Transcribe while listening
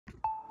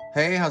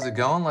Hey, how's it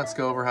going? Let's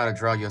go over how to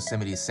draw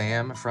Yosemite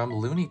Sam from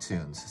Looney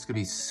Tunes. It's gonna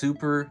be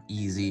super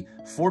easy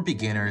for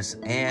beginners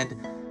and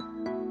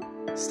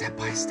step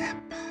by step.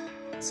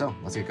 So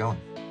let's get going.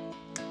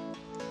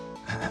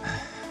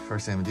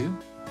 First thing I'm gonna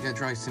do, I'm gonna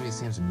draw Yosemite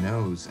Sam's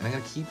nose, and I'm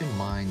gonna keep in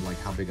mind like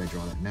how big I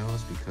draw that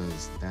nose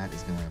because that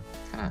is gonna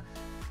kind of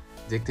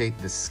dictate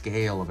the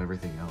scale of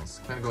everything else.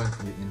 I'm kind of going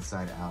from the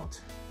inside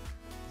out.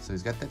 So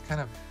he's got that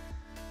kind of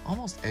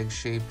almost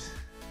egg-shaped,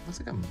 looks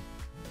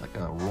like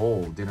a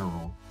roll, dinner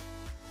roll,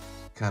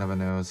 kind of a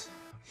nose.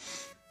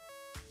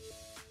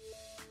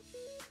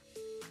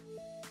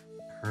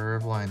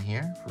 Curve line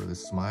here for the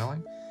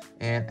smiling.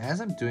 And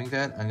as I'm doing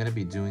that, I'm gonna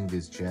be doing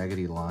this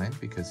jaggedy line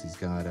because he's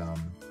got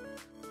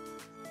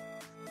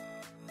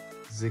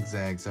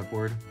zigzags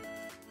upward.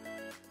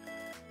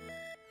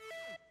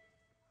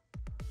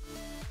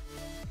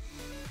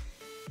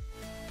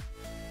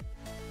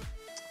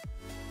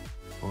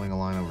 Pulling a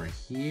line over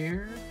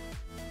here.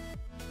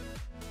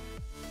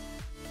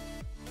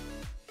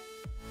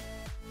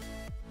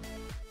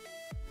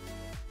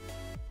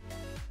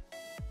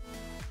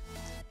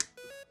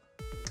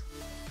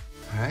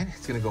 All right,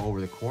 it's gonna go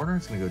over the corner,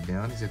 it's gonna go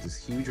down. He's got this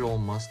huge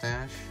old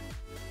mustache.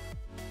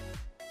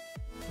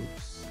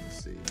 Oops,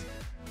 let's see.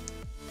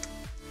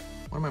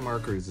 One of my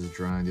markers is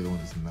dry, the other one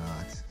is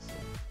not. So,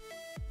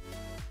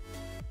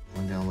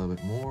 pulling down a little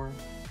bit more.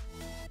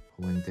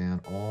 Pulling down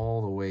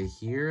all the way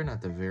here, and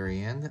at the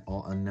very end,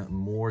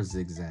 more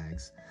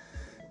zigzags.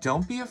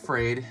 Don't be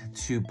afraid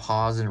to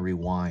pause and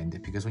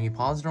rewind, because when you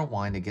pause and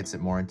rewind, it gets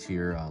it more into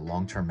your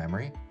long-term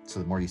memory. So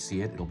the more you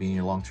see it, it'll be in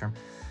your long-term.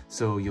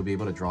 So you'll be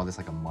able to draw this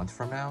like a month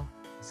from now.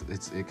 So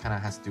it kind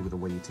of has to do with the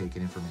way you take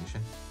in information.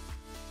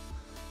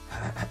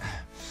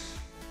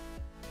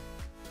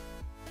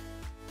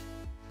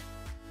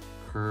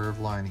 Curve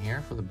line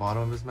here for the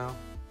bottom of his mouth,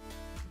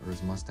 or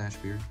his mustache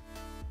beard.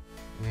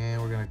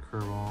 And we're gonna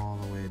curve all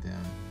the way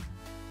down here.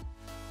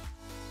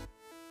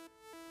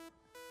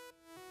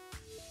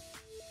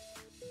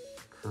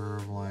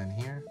 Curve line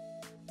here,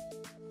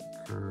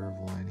 curve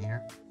line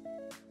here,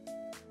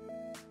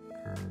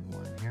 curve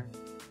line here.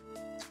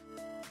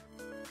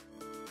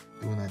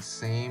 Doing that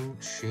same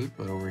shape,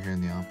 but over here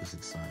on the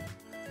opposite side.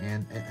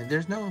 And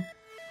there's no,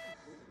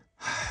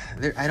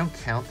 I don't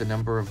count the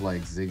number of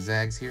like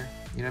zigzags here.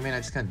 You know what I mean? I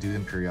just kind of do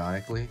them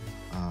periodically,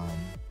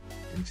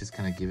 and just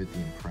kind of give it the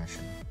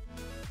impression,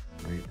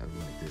 right, of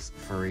like this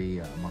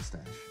furry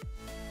mustache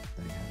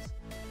that he has.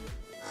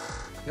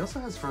 He also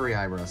has furry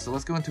eyebrows, so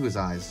let's go into his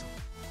eyes.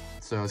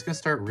 So it's gonna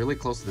start really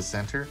close to the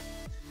center,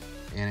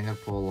 and I'm gonna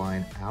pull a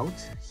line out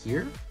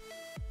here.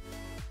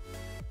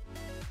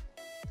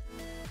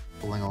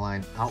 Pulling a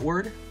line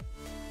outward.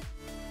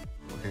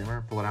 Okay,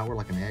 remember, pull it outward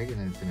like an egg,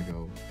 and then it's gonna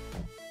go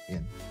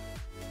in.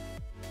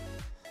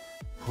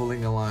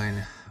 Pulling a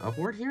line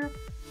upward here.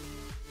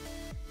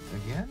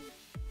 Again.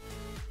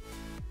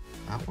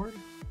 Outward.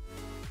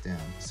 Down.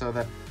 So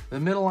that the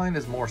middle line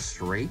is more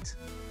straight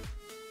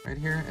right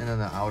here, and then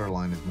the outer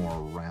line is more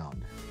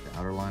round. The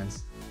outer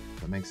lines,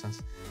 that makes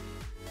sense.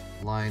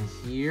 Line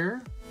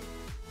here,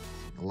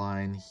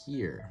 line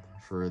here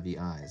for the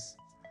eyes.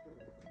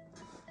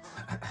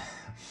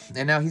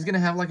 And now he's gonna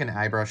have like an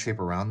eyebrow shape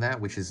around that,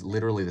 which is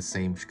literally the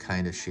same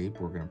kind of shape.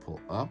 We're gonna pull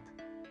up,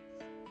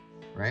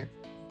 right?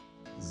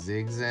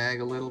 Zigzag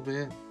a little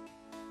bit.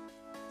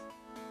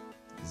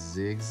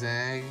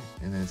 Zigzag,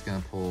 and then it's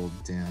gonna pull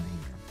down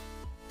here.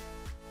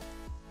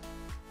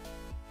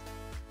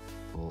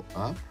 Pull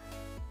up.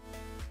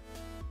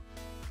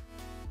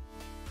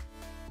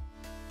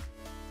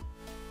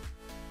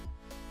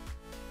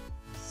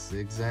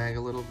 Zigzag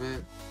a little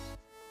bit.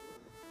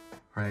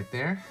 Right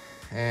there.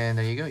 And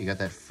there you go. You got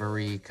that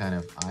furry kind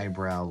of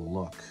eyebrow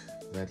look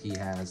that he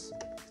has.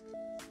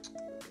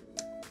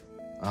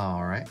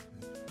 All right.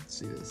 Let's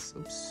see this.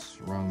 Oops,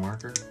 wrong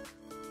marker.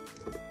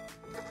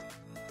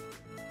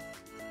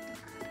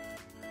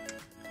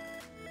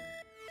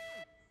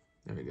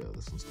 There we go.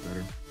 This one's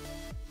better.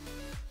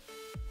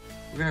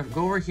 We're going to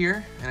go over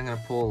here, and I'm going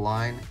to pull a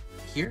line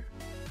here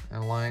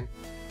and a line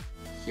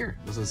here.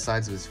 Those are the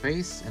sides of his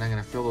face, and I'm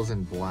going to fill those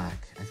in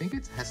black. I think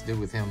it has to do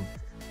with him.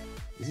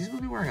 Is he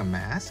supposed to be wearing a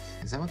mask?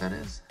 Is that what that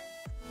is?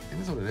 I think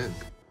that's what it is.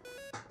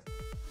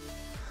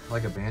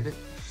 Like a bandit?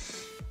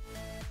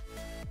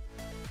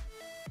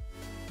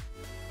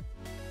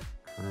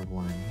 Curve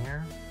line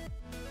here.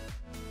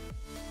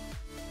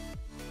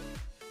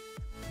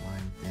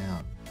 Line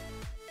down.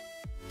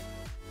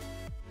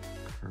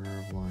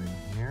 Curve line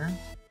here.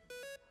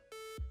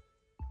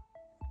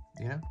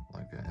 Yeah,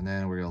 like that. And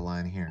then we're gonna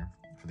line here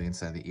for the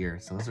inside of the ear.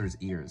 So those are his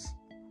ears.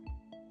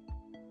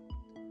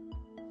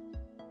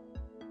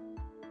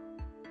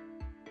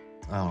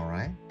 All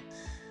right.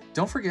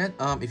 Don't forget,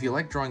 if you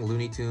like drawing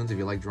Looney Tunes, if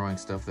you like drawing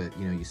stuff that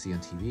you see on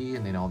TV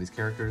and then all these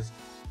characters,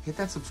 hit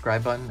that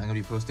subscribe button. I'm gonna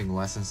be posting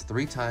lessons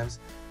 3 times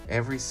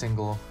every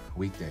single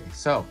weekday.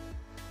 So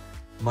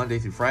Monday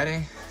through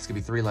Friday, it's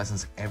gonna be 3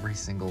 lessons every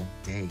single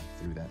day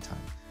through that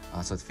time.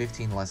 So it's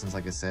 15 lessons,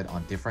 like I said,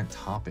 on different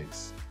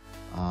topics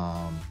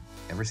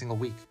every single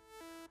week.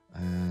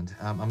 And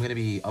I'm going to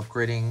be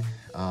upgrading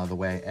the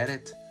way I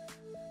edit,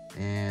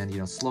 and, you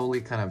know,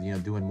 slowly kind of, you know,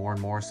 doing more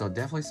and more. So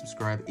definitely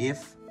subscribe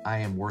if I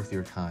am worth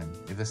your time.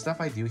 If the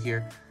stuff I do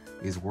here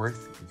is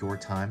worth your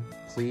time,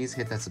 please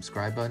hit that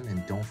subscribe button,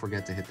 and don't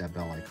forget to hit that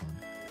bell icon.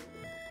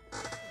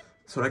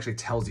 So it actually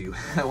tells you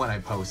when I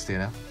post, you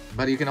know.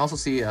 But you can also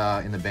see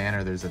in the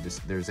banner there's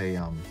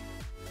a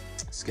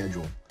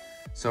schedule.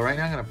 So right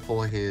now I'm gonna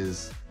pull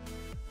his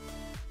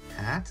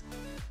hat.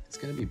 It's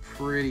gonna be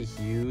pretty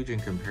huge in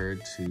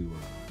compared to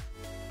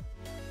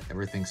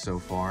everything so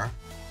far.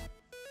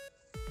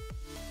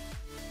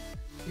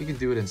 You can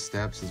do it in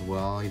steps as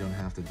well. You don't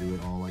have to do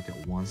it all like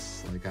at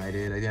once like I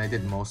did. I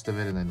did most of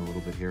it and then a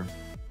little bit here.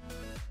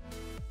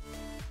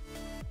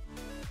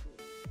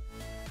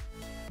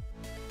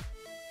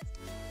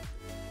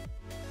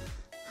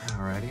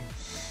 Alrighty,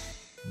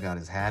 got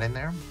his hat in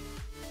there.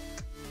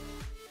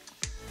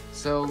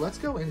 So let's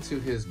go into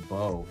his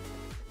bow.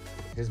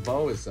 His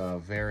bow is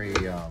very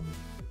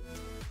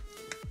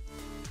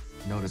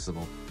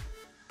noticeable.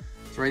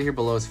 It's right here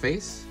below his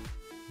face.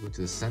 Go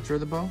to the center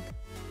of the bow.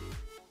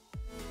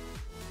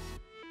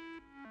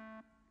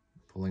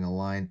 Pulling a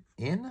line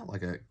in,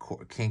 like a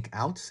kink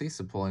out, see?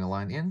 So pulling a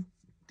line in,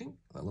 ding,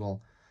 that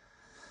little...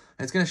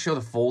 And it's gonna show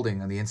the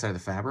folding on the inside of the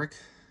fabric,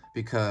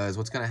 because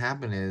what's gonna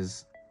happen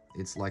is,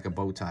 it's like a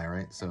bow tie,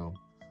 right? So,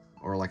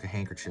 or like a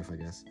handkerchief, I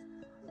guess.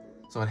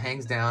 So it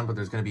hangs down, but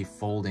there's gonna be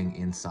folding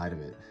inside of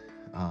it.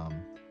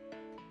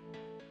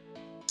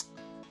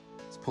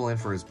 Let's pull in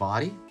for his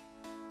body,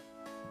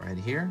 right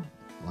here,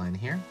 line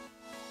here.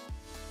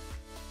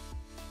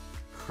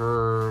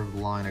 Curved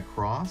line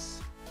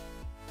across.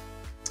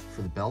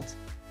 For the belt,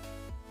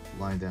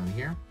 line down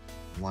here,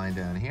 line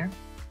down here,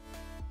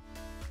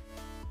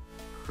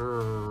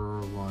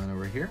 curve line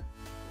over here,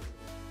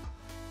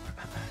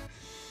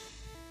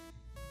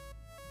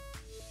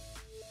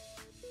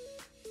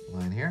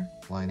 line here,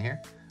 line here,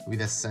 will be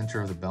the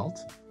center of the belt.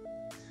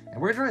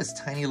 And we're gonna draw his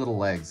tiny little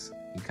legs.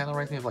 He kind of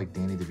reminds me of like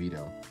Danny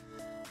DeVito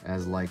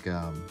as like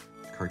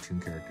cartoon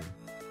character.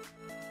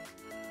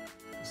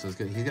 So it's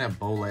good. He's gonna have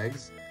bow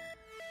legs.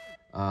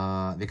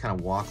 They kind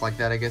of walk like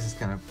that, I guess. It's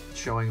kind of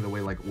showing the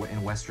way, like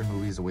in Western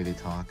movies, the way they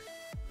talk.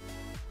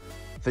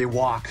 They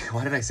walk.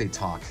 Why did I say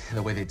talk?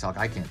 The way they talk.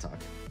 I can't talk.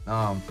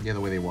 Yeah, the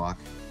way they walk.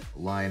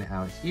 Line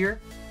out here,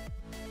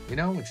 you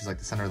know, which is like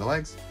the center of the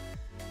legs.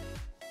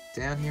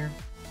 Down here,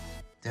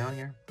 down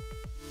here.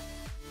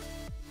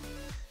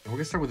 And we're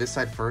gonna start with this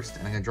side first,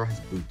 and I'm gonna draw his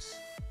boots.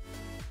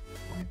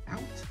 Line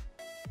out,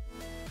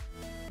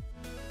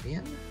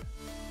 in,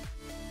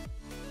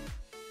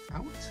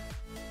 out.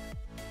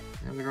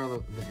 And we draw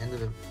the end of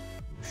the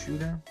shoe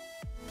there.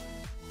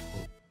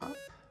 Pull up,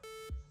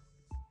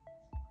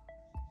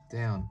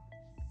 down,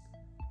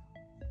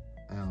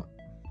 out,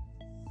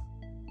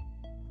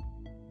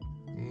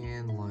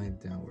 and line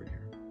downward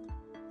here.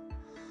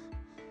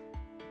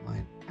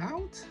 Line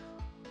out,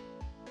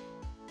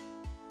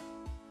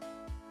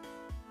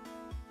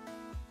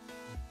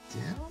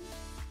 down,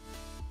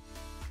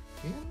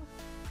 in,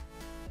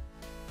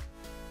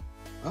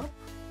 up,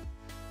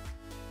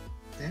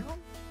 down.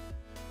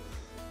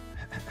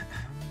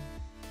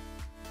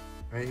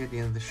 Right here at the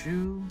end of the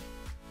shoe,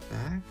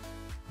 back,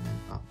 and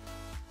up.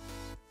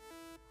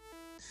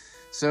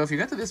 So if you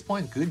got to this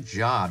point, good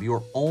job. You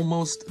are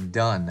almost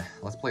done.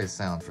 Let's play a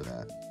sound for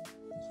that.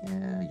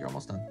 Yeah, you're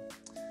almost done.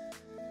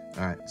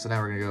 All right, so now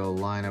we're gonna go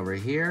line over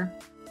here,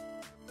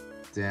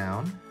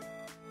 down,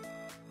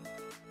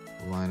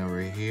 line over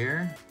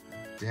here,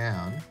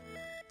 down.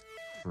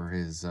 For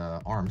his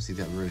arms, he's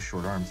got really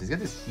short arms. He's got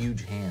these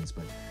huge hands,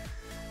 but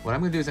what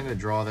I'm gonna do is I'm gonna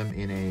draw them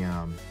in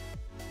a,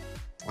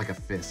 like a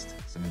fist.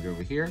 So I'm gonna go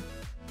over here.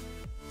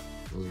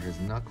 Those are his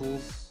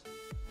knuckles.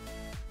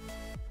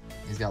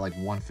 He's got like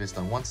one fist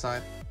on one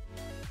side.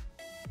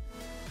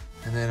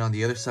 And then on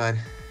the other side,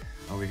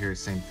 over here,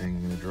 same thing.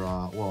 I'm gonna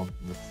draw, well,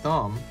 the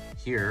thumb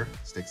here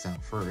sticks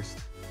out first.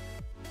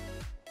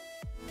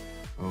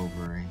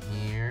 Over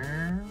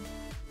here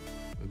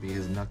would be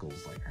his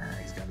knuckles. Like,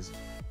 he's got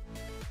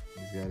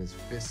his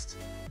fist.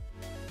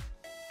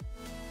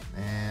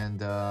 And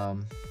that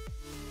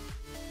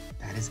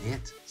is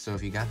it. So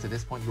if you got to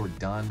this point, you're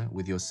done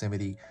with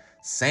Yosemite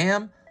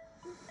Sam.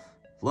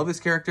 Love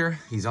this character.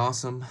 He's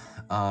awesome.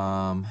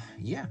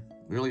 Yeah,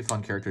 really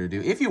fun character to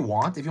do. If you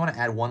want to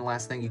add one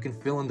last thing, you can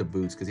fill in the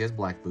boots because he has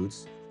black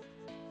boots.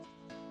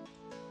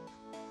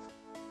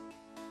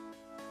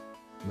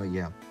 But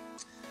yeah,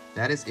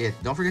 that is it.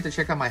 Don't forget to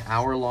check out my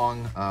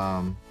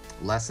hour-long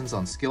lessons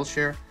on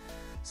Skillshare.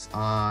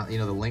 You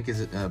know, the link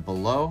is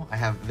below.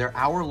 They're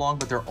hour-long,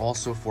 but they're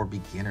also for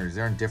beginners.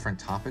 They're in different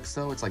topics,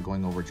 though. It's like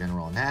going over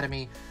general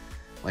anatomy,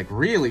 like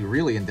really,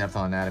 really in-depth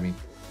on anatomy.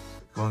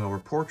 Going over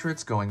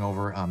portraits, going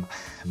over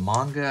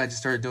manga. I just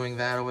started doing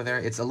that over there.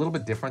 It's a little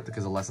bit different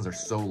because the lessons are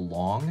so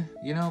long,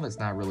 you know, that's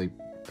not really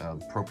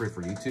appropriate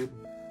for YouTube.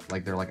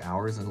 Like they're like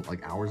hours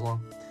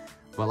long.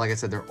 But like I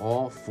said, they're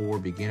all for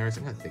beginners.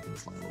 I'm gonna thicken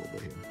this line a little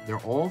bit here. They're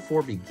all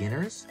for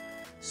beginners.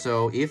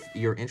 So if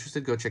you're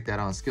interested, go check that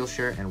out on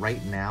Skillshare. And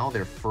right now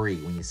they're free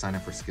when you sign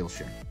up for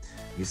Skillshare.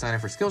 You sign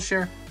up for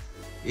Skillshare,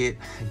 it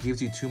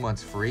gives you 2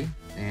 months free,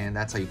 and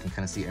that's how you can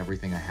kind of see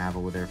everything I have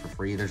over there for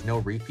free. There's no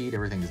repeat,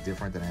 everything is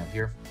different than I have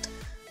here.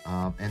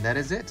 And that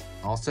is it.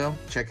 Also,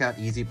 check out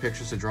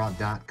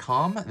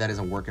easypicturestodraw.com. That is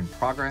a work in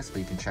progress, but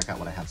you can check out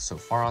what I have so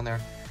far on there.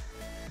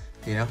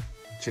 You know,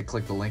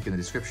 click the link in the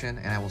description,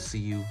 and I will see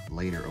you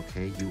later,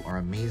 okay? You are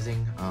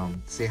amazing.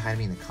 Say hi to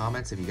me in the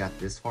comments if you got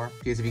this far.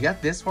 Because if you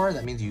got this far,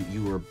 that means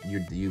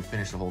you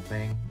finished the whole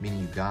thing, meaning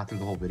you got through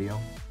the whole video.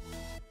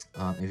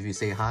 If you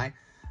say hi,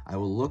 I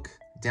will look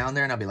down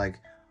there and I'll be like,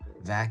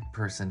 that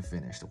person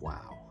finished.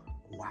 Wow.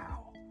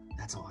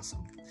 That's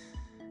awesome.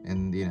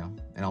 And, you know,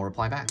 and I'll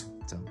reply back.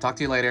 So talk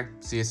to you later.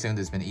 See you soon.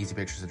 This has been Easy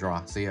Pictures to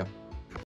Draw. See ya.